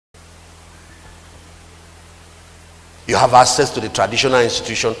You have access to the traditional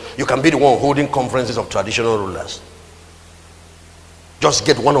institution. You can be the one holding conferences of traditional rulers. Just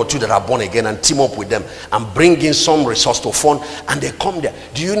get one or two that are born again and team up with them and bring in some resource to fund, and they come there.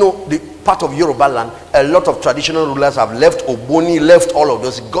 Do you know the part of Yoruba land, a lot of traditional rulers have left Ogbueli, left all of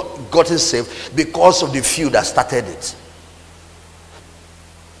those, gotten saved because of the few that started it.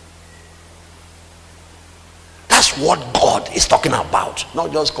 That's what God is talking about.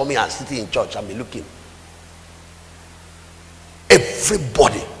 Not just coming and sitting in church and be looking.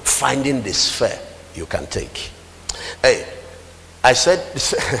 Everybody finding the sphere you can take. Hey, I said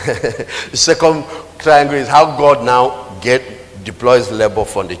the second triangle is how God now deploys labor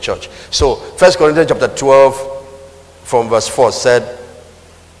from the church. So 1 Corinthians chapter 12 from verse 4 said,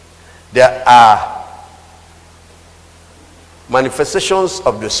 there are manifestations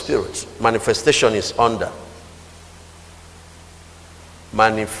of the Spirit. Manifestation is under.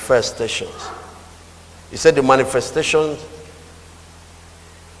 Manifestations. He said the manifestations.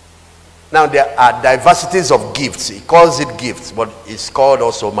 Now there are diversities of gifts. He calls it gifts, but it's called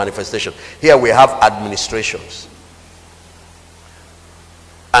also manifestation. Here we have administrations.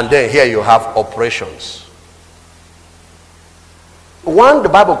 And then here you have operations. One the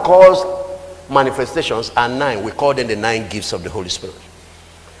Bible calls manifestations are 9. We call them the 9 gifts of the Holy Spirit.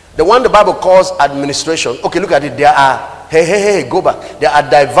 The one the Bible calls administration, okay, look at it. There are, go back. There are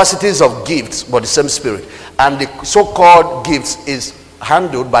diversities of gifts, but the same Spirit. And the so-called gifts is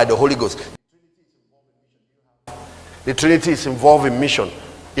handled by the Holy Ghost. The Trinity is involved in mission.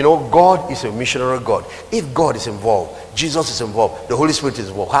 You know, God is a missionary God. If God is involved, Jesus is involved, the Holy Spirit is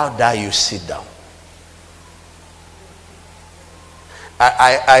involved, how dare you sit down?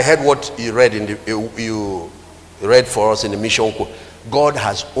 I heard what you read in the you read for us in the mission quote. God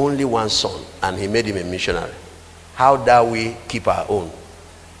has only one son and he made him a missionary. How dare we keep our own?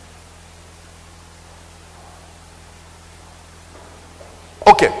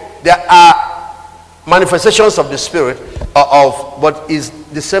 Okay, there are manifestations of the Spirit but is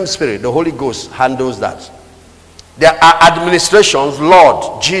the same Spirit. The Holy Ghost handles that. There are administrations.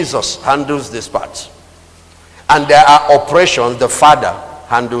 Lord Jesus handles this part. And there are operations. The Father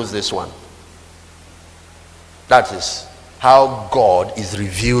handles this one. That is how God is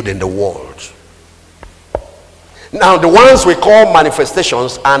revealed in the world. Now the ones we call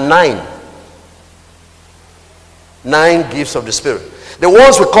manifestations are 9. 9 gifts of the Spirit. The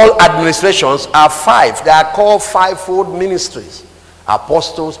ones we call administrations are 5. They are called fivefold ministries.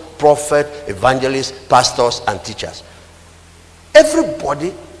 Apostles, prophets, evangelists, pastors, and teachers.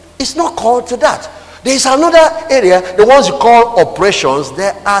 Everybody is not called to that. There is another area, the ones you call operations.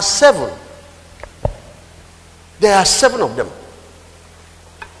 There are 7. There are 7 of them.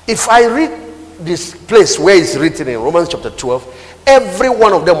 If I read this place where it's written in Romans chapter 12, every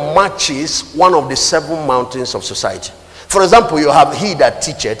one of them matches one of the 7 mountains of society. For example, you have he that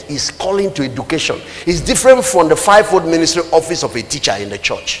teacheth is calling to education. It's different from the fivefold ministry office of a teacher in the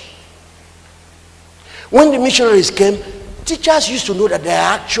church. When the missionaries came, teachers used to know that they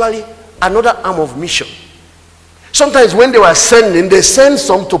are actually another arm of mission. Sometimes when they were sending, they send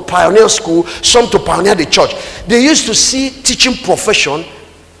some to pioneer school, some to pioneer the church. They used to see teaching profession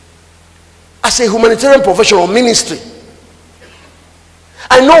as a humanitarian profession or ministry.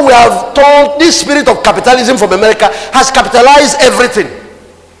 I know we have told this spirit of capitalism from America has capitalized everything.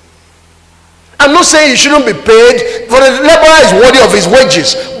 I'm not saying you shouldn't be paid, for the laborer is worthy of his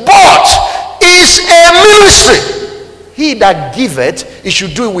wages, but it's a ministry. He that giveth, he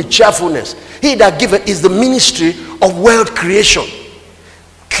should do it with cheerfulness. He that giveth is the ministry of wealth creation.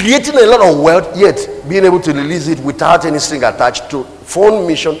 Creating a lot of wealth, yet being able to release it without any string attached to fund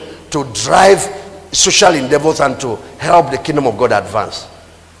mission, to drive social endeavors, and to help the kingdom of God advance.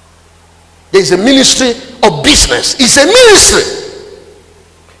 There is a ministry of business. It's a ministry.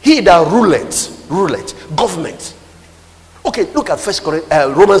 He that ruleth, government. Okay, look at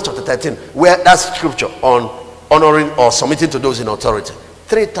Romans chapter 13, where that's scripture on honoring or submitting to those in authority.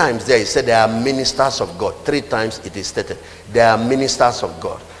 3 times there he said there are ministers of God. 3 times it is stated there are ministers of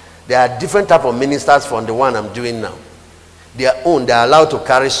God. There are different type of ministers from the one I'm doing now. Their own, they are allowed to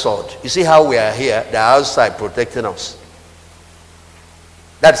carry sword. You see how we are here? They are outside protecting us.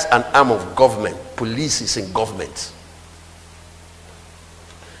 That's an arm of government. Police is in government.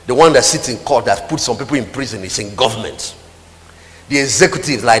 The one that sits in court that puts some people in prison is in government. The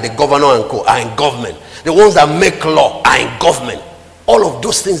executives like the governor and co are in government. The ones that make law are in government. All of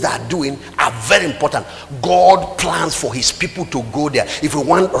those things that are doing are very important. God plans for his people to go there. If we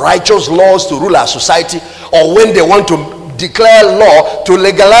want righteous laws to rule our society, or when they want to declare law to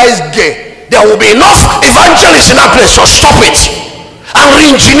legalize gay, there will be enough evangelists in that place to stop it and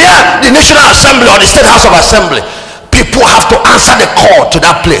re-engineer the National Assembly or the State House of Assembly. People have to answer the call to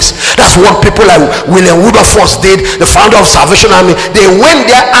that place. That's what people like William Wilberforce did, the founder of Salvation Army. They went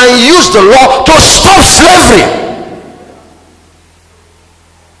there and used the law to stop slavery.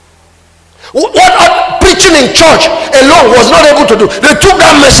 What preaching in church alone was not able to do, they took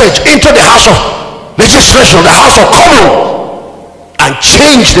that message into the house of legislation, the house of common, and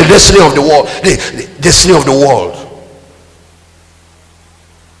changed the destiny of the world, the destiny of the world.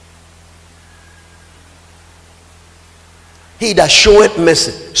 He that showeth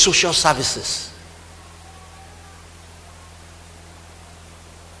mercy, social services.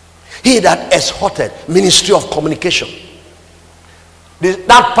 He that exhorted, ministry of communication.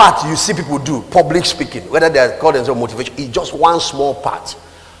 That part you see people do, public speaking, whether they are called themselves motivation, is just one small part.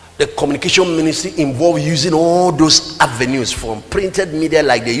 The communication ministry involves using all those avenues, from printed media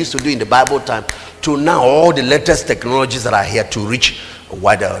like they used to do in the Bible time, to now all the latest technologies that are here to reach a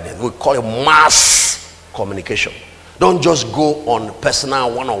wider audience. We call it mass communication. Don't just go on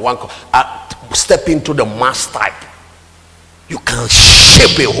personal one-on-one, step into the mass type. You can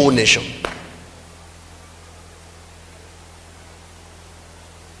shape a whole nation.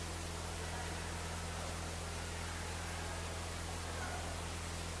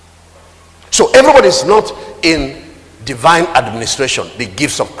 So everybody is not in divine administration, the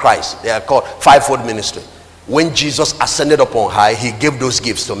gifts of Christ. They are called fivefold ministry. When Jesus ascended up on high, he gave those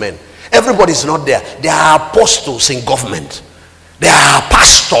gifts to men. Everybody is not there. There are apostles in government. There are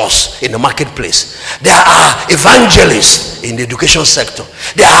pastors in the marketplace. There are evangelists in the education sector.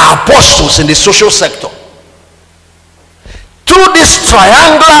 There are apostles in the social sector. Through this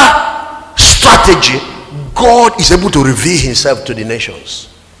triangular strategy, God is able to reveal himself to the nations.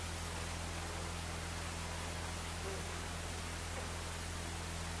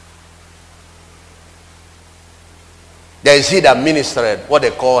 There is he that ministered, what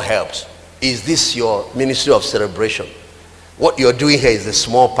they call helps. Is this your ministry of celebration? What you're doing here is a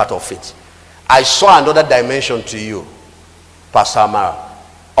small part of it. I saw another dimension to you, Pastor Amara.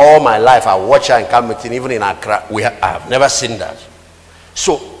 All my life I watch her in Cameroon, even in Accra. I have never seen that.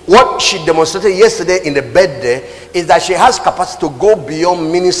 So what she demonstrated yesterday in the birthday is that she has capacity to go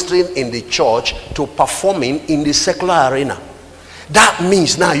beyond ministering in the church to performing in the secular arena. That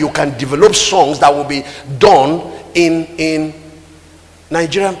means now you can develop songs that will be done in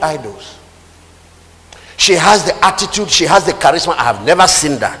Nigerian idols. She has the attitude, she has the charisma. I have never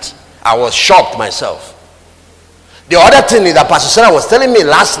seen that. I was shocked myself. The other thing is that Pastor Sarah was telling me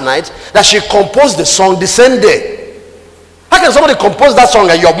last night that she composed the song the same day. How can somebody compose that song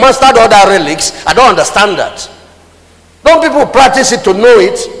and you have mastered all the lyrics? I don't understand that. Don't people practice it to know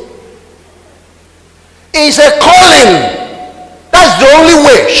it? It's a calling. That's the only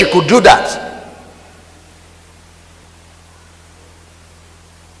way she could do that.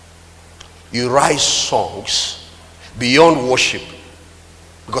 You write songs beyond worship,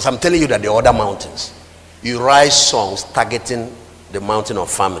 because I'm telling you that there are other mountains. You write songs targeting the mountain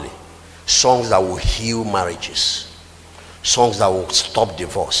of family, songs that will heal marriages, songs that will stop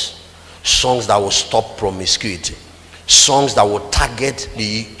divorce, songs that will stop promiscuity, songs that will target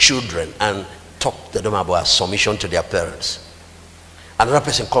the children and talk to them about submission to their parents. Another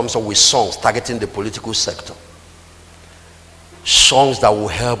person comes up with songs targeting the political sector, songs that will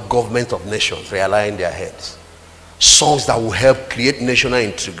help government of nations realign their heads, songs that will help create national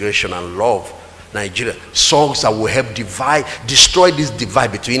integration and love Nigeria, songs that will help destroy this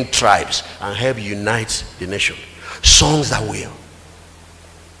divide between tribes and help unite the nation, songs that will.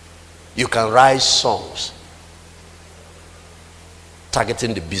 You can write songs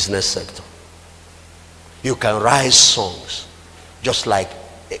targeting the business sector. You can write songs just like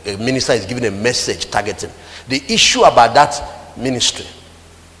a minister is giving a message targeting. The issue about that ministry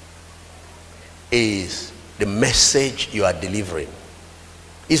is the message you are delivering.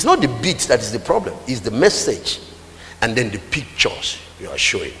 It's not the beat that is the problem, it's the message and then the pictures you are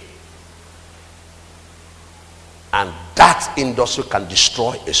showing. And that industry can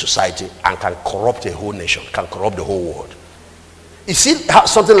destroy a society and can corrupt a whole nation, can corrupt the whole world. You see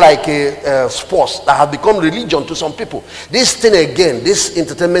something like sports that have become religion to some people. This thing again, this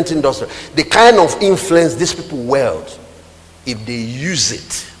entertainment industry, the kind of influence these people wield, if they use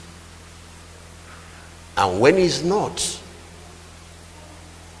it, and when it's not,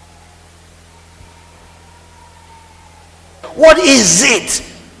 what is it?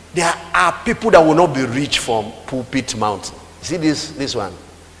 There are people that will not be reached from pulpit mountain. See this one?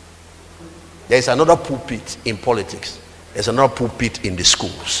 There is another pulpit in politics. There's another pulpit in the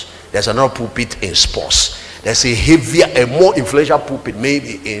schools. There's another pulpit in sports. There's a heavier, a more influential pulpit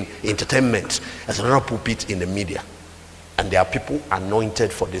maybe in entertainment. There's another pulpit in the media. And there are people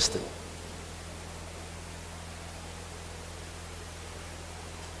anointed for this thing.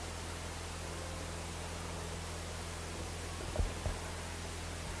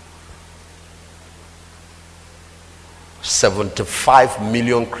 75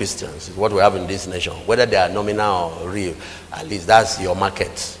 million Christians is what we have in this nation. Whether they are nominal or real, at least that's your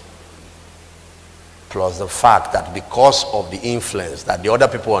market. Plus the fact that because of the influence that the other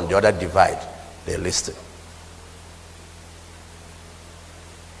people on the other divide, they listen.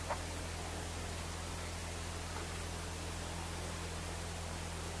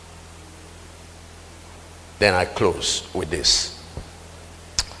 Then I close with this.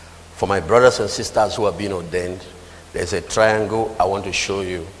 For my brothers and sisters who have been ordained, there's a triangle I want to show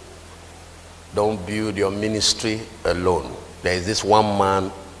you. Don't build your ministry alone. There is this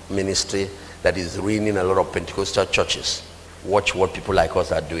one-man ministry that is ruining a lot of Pentecostal churches. Watch what people like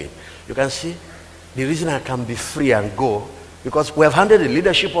us are doing. You can see the reason I can be free and go, because we have handed the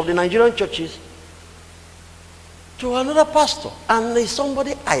leadership of the Nigerian churches to another pastor. And there's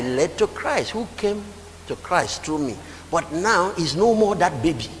somebody I led to Christ, who came to Christ through me. But now he's no more that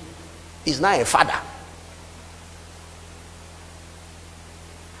baby. He's now a father.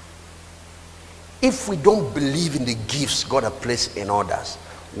 If we don't believe in the gifts God has placed in others,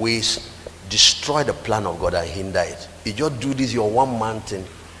 we destroy the plan of God and hinder it. You just do this, your one-man thing,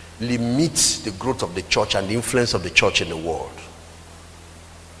 limits the growth of the church and the influence of the church in the world.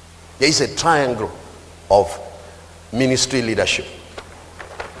 There is a triangle of ministry leadership.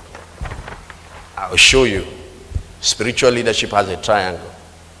 I'll show you. Spiritual leadership has a triangle.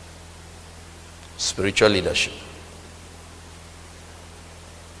 Spiritual leadership.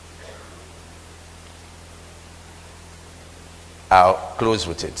 I'll close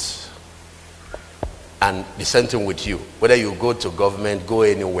with it. And the same thing with you. Whether you go to government, go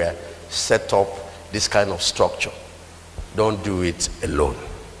anywhere, set up this kind of structure. Don't do it alone.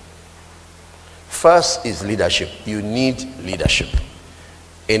 First is leadership. You need leadership.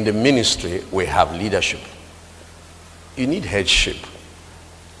 In the ministry, we have leadership. You need headship.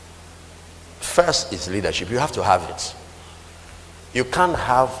 First is leadership. You have to have it. You can't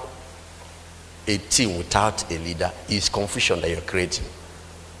have a team without a leader. It's confusion that you're creating.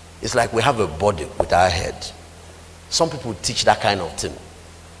 It's like we have a body with our head. Some people teach that kind of thing.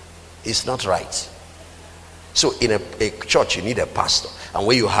 It's not right. So in a church, you need a pastor. And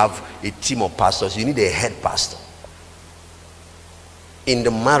when you have a team of pastors, you need a head pastor. In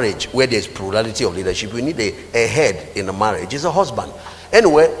the marriage, where there's plurality of leadership, you need a head in the marriage. It's a husband.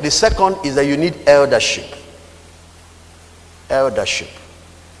 Anyway, the second is that you need eldership. Eldership.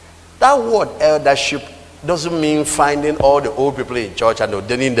 That word eldership doesn't mean finding all the old people in church and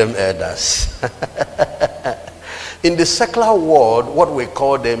ordaining them elders. In the secular world, what we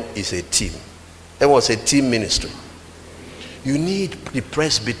call them is a team. There was a team ministry. You need the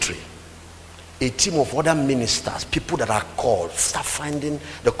presbytery, a team of other ministers, people that are called. Start finding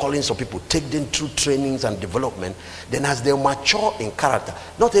the callings of people, take them through trainings and development. Then as they mature in character,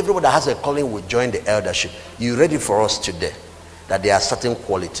 not everybody that has a calling will join the eldership. You read it for us today that there are certain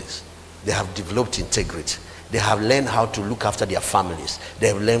qualities. They have developed integrity. They have learned how to look after their families. They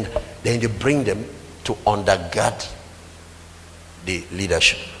have learned, then you bring them to undergird the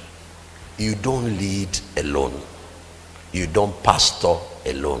leadership. You don't lead alone. You don't pastor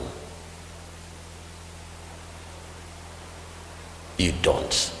alone. You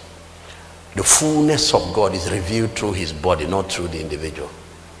don't. The fullness of God is revealed through his body, not through the individual.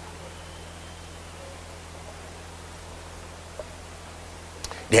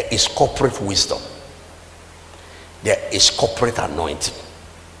 There is corporate wisdom. There is corporate anointing.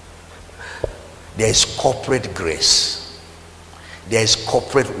 There is corporate grace. There is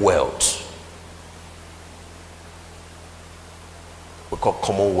corporate wealth. We call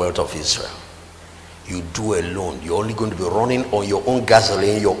Commonwealth of Israel. You do alone. You're only going to be running on your own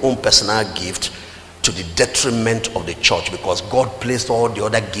gasoline, your own personal gift, to the detriment of the church, because God placed all the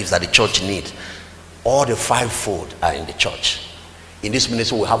other gifts that the church needs. All the fivefold are in the church. In this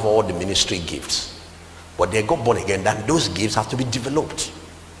ministry, we have all the ministry gifts. But they got born again, then those gifts have to be developed.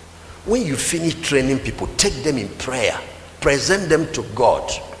 When you finish training people, take them in prayer, present them to God.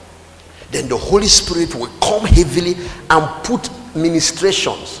 Then the Holy Spirit will come heavily and put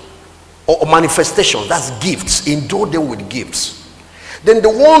ministrations or manifestations, that's gifts, endow them with gifts. Then the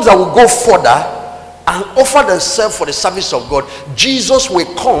ones that will go further and offer themselves for the service of God, Jesus will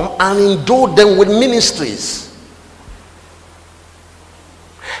come and endow them with ministries.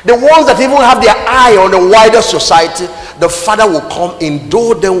 The ones that even have their eye on the wider society, the Father will come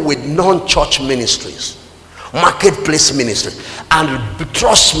endow them with non-church ministries, marketplace ministry. And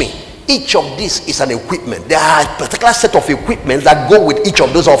trust me, each of these is an equipment. There are a particular set of equipment that go with each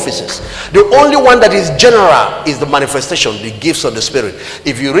of those offices. The only one that is general is the manifestation, the gifts of the Spirit.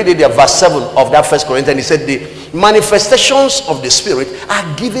 If you read it there, verse 7 of that 1 Corinthians, he said the manifestations of the Spirit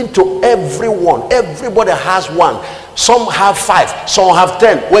are given to everyone. Everybody has one. Some have 5, some have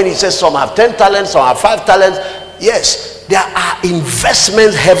 10. When he says some have 10 talents, some have 5 talents, yes, there are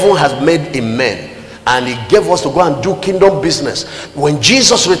investments heaven has made in men. And he gave us to go and do kingdom business. When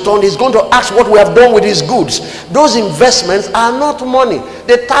Jesus returned, he's going to ask what we have done with his goods. Those investments are not money.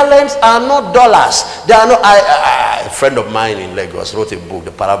 The talents are not dollars. They are not. A friend of mine in Lagos wrote a book,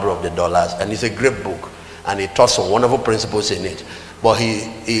 The Parable of the Dollars, and it's a great book. And he taught some wonderful principles in it. But he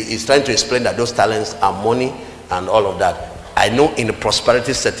is trying to explain that those talents are money and all of that. I know in the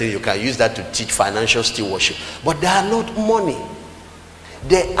prosperity setting, you can use that to teach financial stewardship. But they are not money.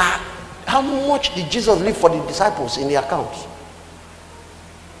 They are. How much did Jesus leave for the disciples in the accounts?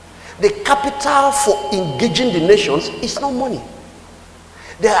 The capital for engaging the nations is not money.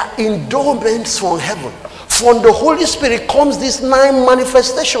 There are endowments from heaven. From the Holy Spirit comes these 9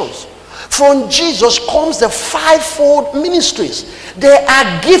 manifestations. From Jesus comes the 5-fold ministries. They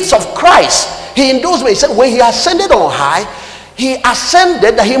are gifts of Christ. He endorsed me. He said when he ascended on high, he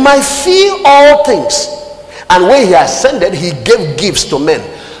ascended that he might fill all things. And when he ascended, he gave gifts to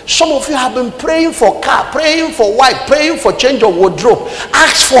men. Some of you have been praying for car, praying for wife, praying for change of wardrobe.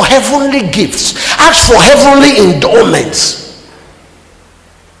 Ask for heavenly gifts. Ask for heavenly endowments.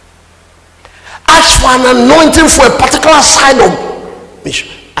 Ask for an anointing for a particular side of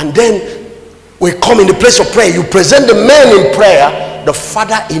mission. And then we come in the place of prayer. You present the men in prayer. The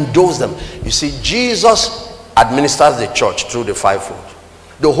Father endows them. You see, Jesus administers the church through the 5-fold.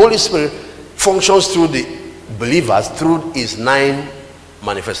 The Holy Spirit functions through the believers through his 9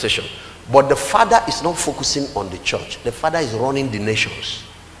 manifestation. But the Father is not focusing on the church. The Father is running the nations.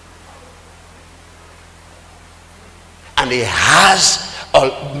 And he has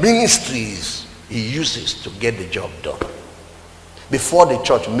ministries he uses to get the job done. Before the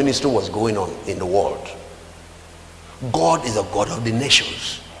church, ministry was going on in the world. God is a God of the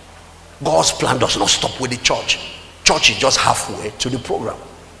nations. God's plan does not stop with the church. Church is just halfway to the program.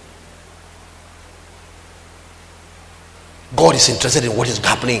 God is interested in what is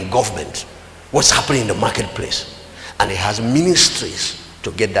happening in government, what's happening in the marketplace, and he has ministries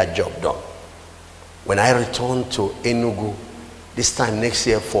to get that job done. When I return to Enugu this time next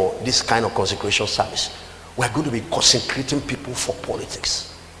year for this kind of consecration service, we're going to be consecrating people for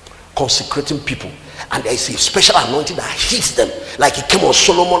politics, consecrating people, and there is a special anointing that hits them, like it came on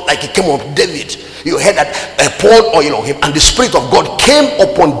Solomon, like it came on David. You heard that poured oil on him, and the Spirit of God came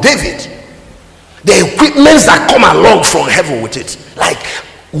upon David. The equipments that come along from heaven with it, like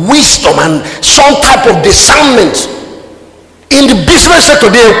wisdom and some type of discernment in the business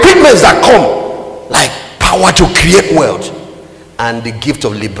sector, the equipments that come, like power to create wealth, and the gift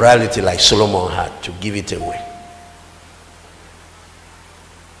of liberality like Solomon had to give it away.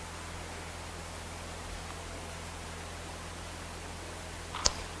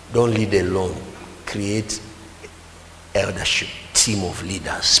 Don't lead alone. Create eldership, team of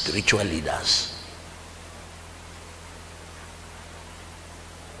leaders, spiritual leaders.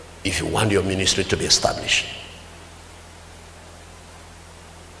 If you want your ministry to be established.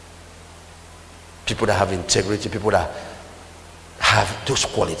 People that have integrity, people that have those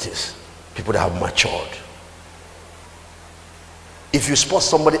qualities, people that have matured. If you spot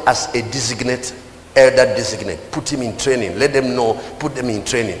somebody as a designate, elder designate, put him in training, let them know, put them in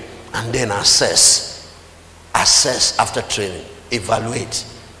training, and then assess after training, evaluate,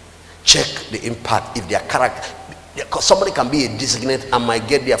 check the impact. If their character, because somebody can be a designate and might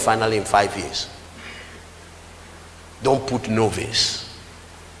get there finally in 5 years. Don't put novice.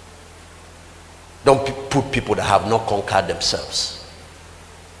 Don't put people that have not conquered themselves.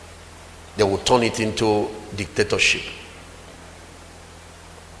 They will turn it into dictatorship.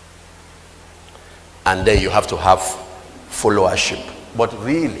 And then you have to have followership. But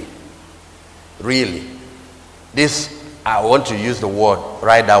really, this, I want to use the word,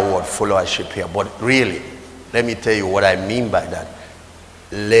 write that word, followership here. But really, let me tell you what I mean by that.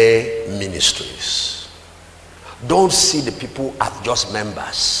 Lay ministries. Don't see the people as just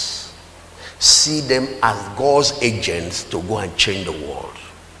members. See them as God's agents to go and change the world.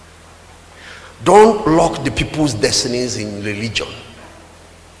 Don't lock the people's destinies in religion.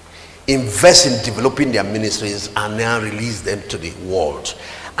 Invest in developing their ministries and then release them to the world.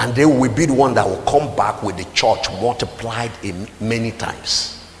 And they will be the one that will come back with the church multiplied in many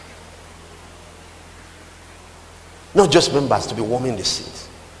times. Not just members to be warming the seat.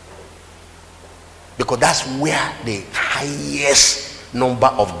 Because that's where the highest number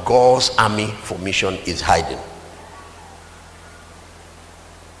of God's army formation is hiding.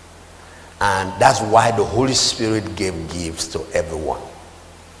 And that's why the Holy Spirit gave gifts to everyone.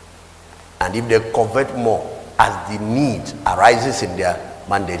 And if they convert more, as the need arises in their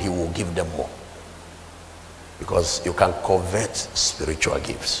mandate, he will give them more. Because you can convert spiritual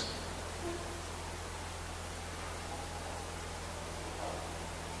gifts.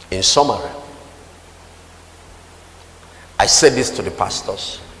 In summary, I said this to the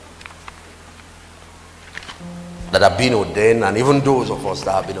pastors that have been ordained, and even those of us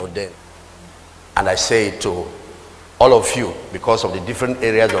that have been ordained. And I say it to all of you because of the different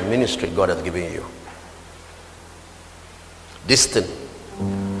areas of ministry God has given you. This thing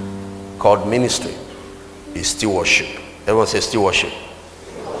called ministry is stewardship. Everyone say stewardship.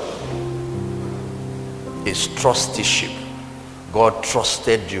 It's trusteeship. God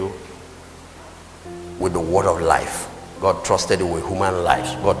trusted you with the word of life. God trusted you with human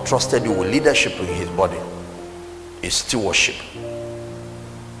lives. God trusted you with leadership in his body. It's stewardship.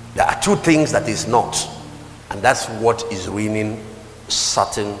 There are two things that is not, and that's what is ruining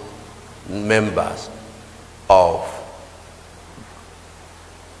certain members of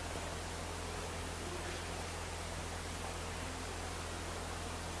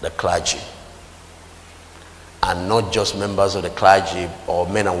the clergy. And not just members of the clergy or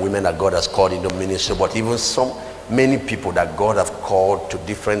men and women that God has called into ministry, but even many people that God have called to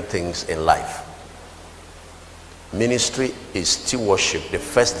different things in life. Ministry is stewardship. The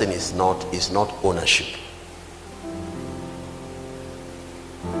first thing is not ownership.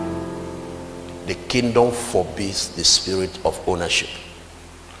 The kingdom forbids the spirit of ownership.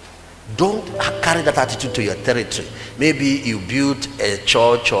 Don't carry that attitude to your territory. Maybe you built a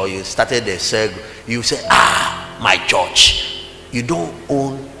church or you started a circle. You say, my church. You don't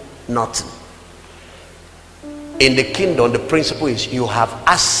own nothing. In the kingdom, the principle is you have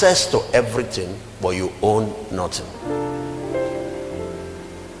access to everything, but you own nothing.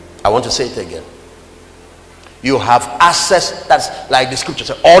 I want to say it again. You have access. That's like the scripture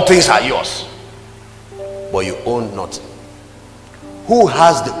says, all things are yours, but you own nothing. Who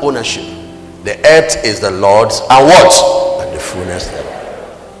has the ownership? The earth is the Lord's, and what? And the fullness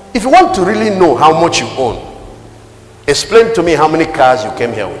thereof. If you want to really know how much you own, explain to me how many cars you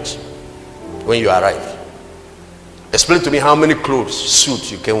came here with when you arrived. Explain to me how many clothes, suits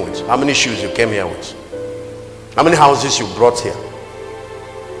you came with. How many shoes you came here with. How many houses you brought here.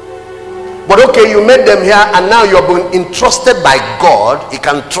 But okay, you made them here, and now you are being entrusted by God. He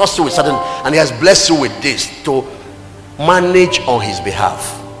can trust you with certain, and he has blessed you with this to manage on his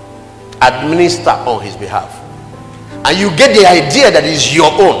behalf, administer on his behalf, and you get the idea that is your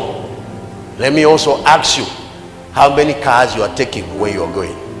own. Let me also ask you, how many cars you are taking where you are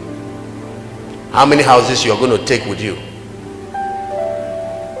going? How many houses you are going to take with you?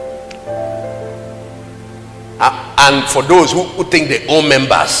 And for those who think they own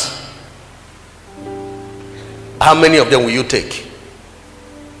members, how many of them will you take?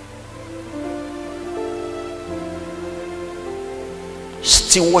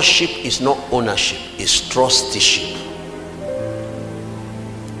 Stewardship is not ownership, it's trusteeship.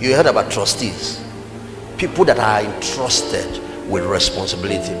 You heard about trustees, people that are entrusted with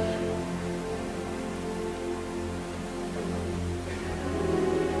responsibility.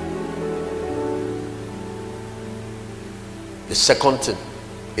 The second thing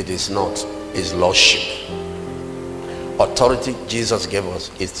it is not is lordship. Authority Jesus gave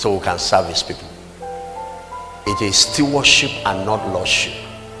us is so we can serve his people. It is stewardship and not lordship.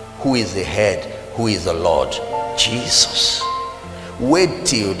 Who is the head? Who is the Lord? Jesus. Wait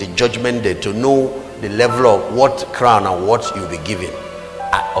till the judgment day to know the level of what crown and what you'll be given.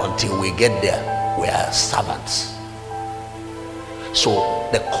 Until we get there, we are servants. So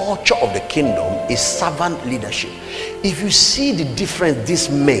the culture of the kingdom is servant leadership. If you see the difference this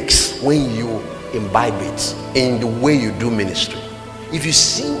makes when you imbibe it in the way you do ministry, if you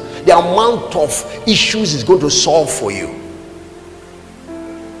see the amount of issues it's going to solve for you.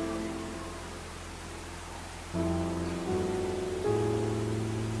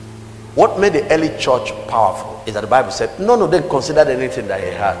 What made the early church powerful is that the Bible said none of them considered anything that he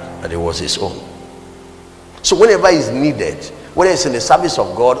had, that it was his own. So whenever it's needed, whether it's in the service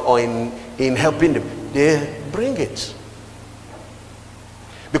of God or in helping them, they bring it.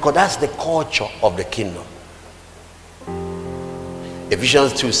 Because that's the culture of the kingdom.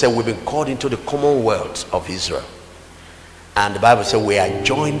 Ephesians 2 said we've been called into the commonwealth of Israel. And the Bible said we are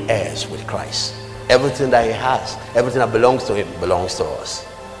joint heirs with Christ. Everything that he has, everything that belongs to him belongs to us.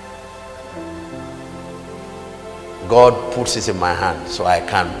 God puts it in my hand so I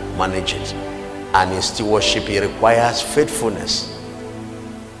can manage it. And in stewardship, he requires faithfulness.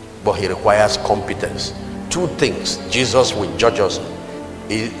 but he requires competence. Two things Jesus will judge us.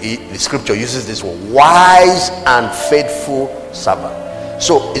 The scripture uses this word, wise and faithful servant.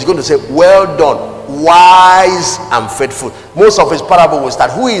 So it's going to say, well done, wise and faithful. Most of his parable will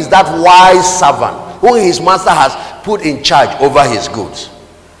start, who is that wise servant who his master has put in charge over his goods?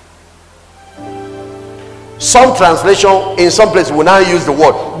 Some translation in some places will now use the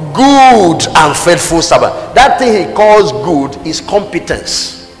word good and faithful servant. That thing he calls good is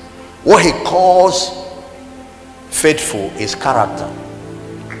competence. What he calls faithful is character.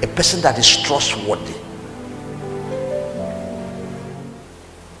 A person that is trustworthy.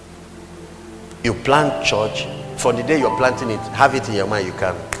 You plant church, for the day you're planting it, have it in your mind, you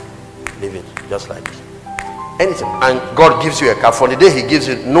can leave it just like this. Anything. And God gives you a car, for the day he gives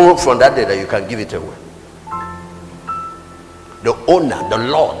it, know from that day that you can give it away. The owner, the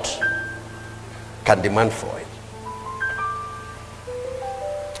Lord, can demand for it.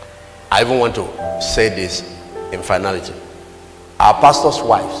 I even want to say this in finality. Our pastors'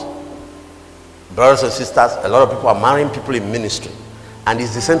 wives, brothers and sisters, a lot of people are marrying people in ministry, and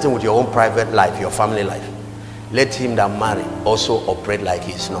it's the same thing with your own private life, your family life. Let him that marry also operate like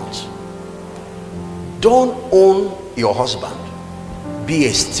he is not. Don't own your husband. Be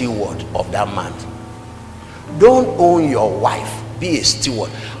a steward of that man. Don't own your wife. Be a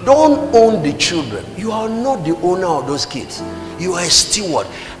steward. Don't own the children. You are not the owner of those kids. You are a steward,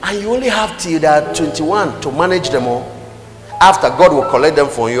 and you only have till they are 21 to manage them all. After, God will collect them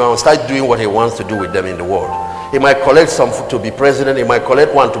from you and start doing what he wants to do with them in the world. He might collect some to be president, he might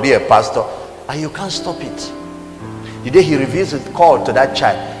collect one to be a pastor, and you can't stop it. The day he reveals his call to that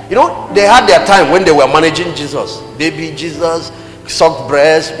child, you know, they had their time when they were managing Jesus. Baby Jesus, sucked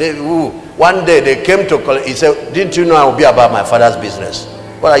breast, baby, ooh. One day they came to collect, he said, didn't you know I will be about my father's business?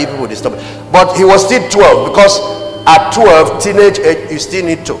 What are you people disturbing? But he was still 12, because at 12, teenage age, you still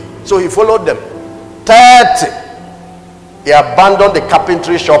need to. So he followed them. 30. He abandoned the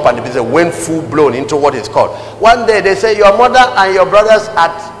carpentry shop and the business, went full blown into what is called. One day they say, your mother and your brothers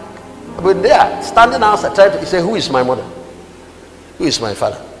were there, standing outside. He said, who is my mother? Who is my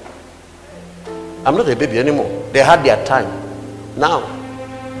father? I'm not a baby anymore. They had their time. Now,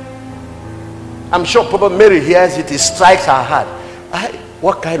 I'm sure probably Mary hears it, it strikes her heart.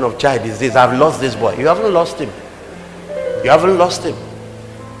 What kind of child is this? I've lost this boy. You haven't lost him. You haven't lost him.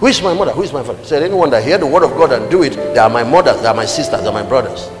 Who is my mother? Who is my father? Said, anyone that hear the word of God and do it, they are my mothers, they are my sisters, they are my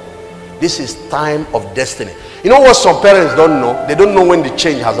brothers. This is time of destiny. You know what some parents don't know? They don't know when the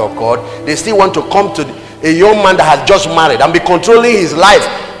change has occurred. They still want to come to a young man that has just married and be controlling his life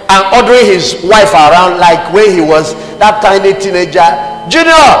and ordering his wife around like when he was that tiny teenager.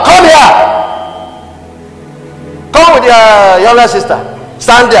 Junior, come here. Come with your younger sister.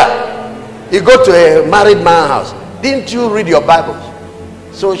 Stand there. You go to a married man's house. Didn't you read your Bible?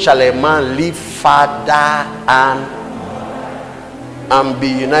 So shall a man leave father and be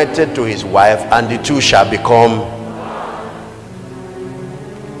united to his wife, and the two shall become.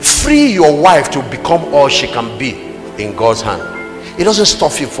 Free your wife to become all she can be in God's hand. It doesn't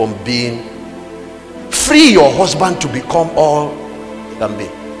stop you from being. Free your husband to become all he can be.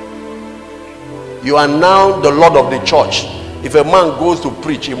 You are now the Lord of the church. If a man goes to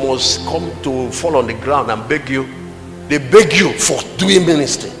preach, he must come to fall on the ground and beg you. They beg you for doing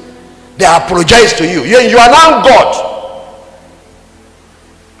ministry. They apologize to you. You are now God.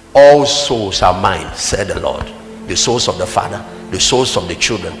 All souls are mine, said the Lord. The souls of the Father, the souls of the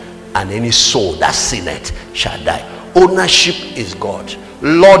children, and any soul that sinneth shall die. Ownership is God.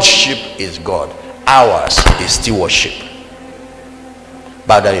 Lordship is God. Ours is stewardship.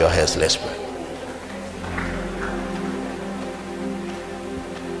 Bow down your heads, let's pray.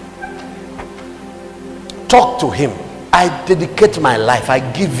 Talk to him. I dedicate my life. I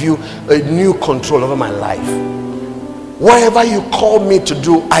give you a new control over my life. Whatever you call me to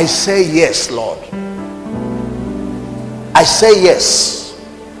do, I say yes, Lord. I say yes.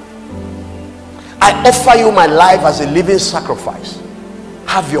 I offer you my life as a living sacrifice.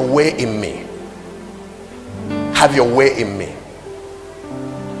 Have your way in me. Have your way in me.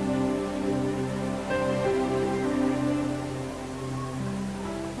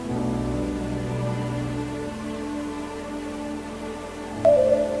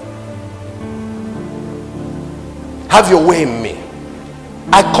 Have your way in me.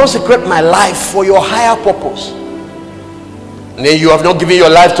 I consecrate my life for your higher purpose. And then you have not given your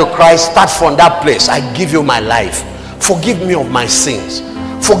life to Christ. Start from that place. I give you my life. Forgive me of my sins.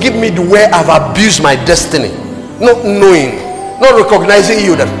 Forgive me the way I've abused my destiny. Not knowing, not recognizing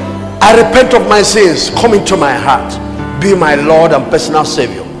you. That I repent of my sins. Come into my heart. Be my Lord and personal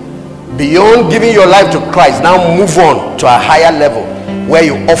Savior. Beyond giving your life to Christ, now move on to a higher level where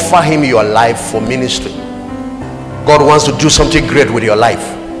you offer him your life for ministry. God wants to do something great with your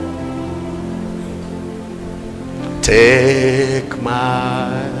life. Take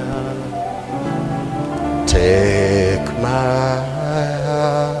my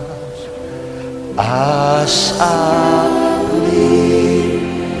heart as a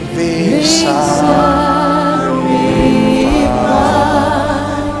living sacrifice.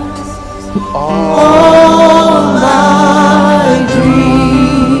 All my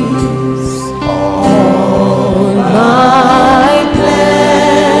dreams, all my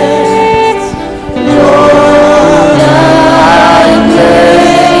plans, Lord, I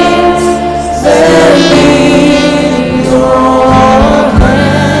place them in your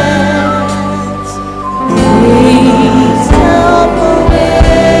hands. Please help me.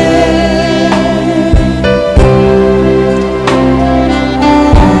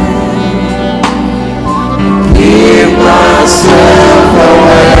 Give myself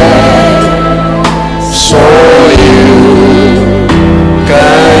away So you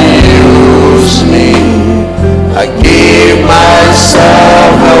can use me. I give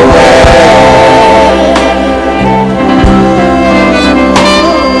myself away.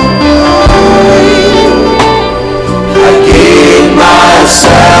 I give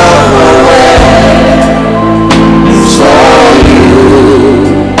myself away so you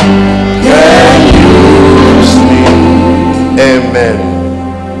can use me. Amen.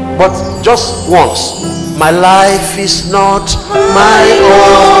 But just once, my life is not my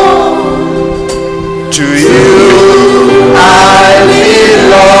own. To you I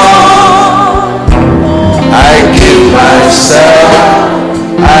belong. I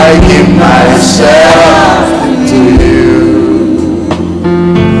give myself to you.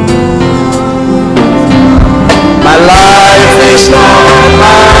 My life is not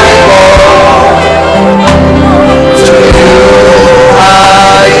my own. To you I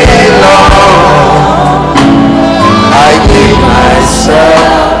belong. I give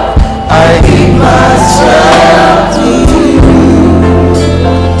myself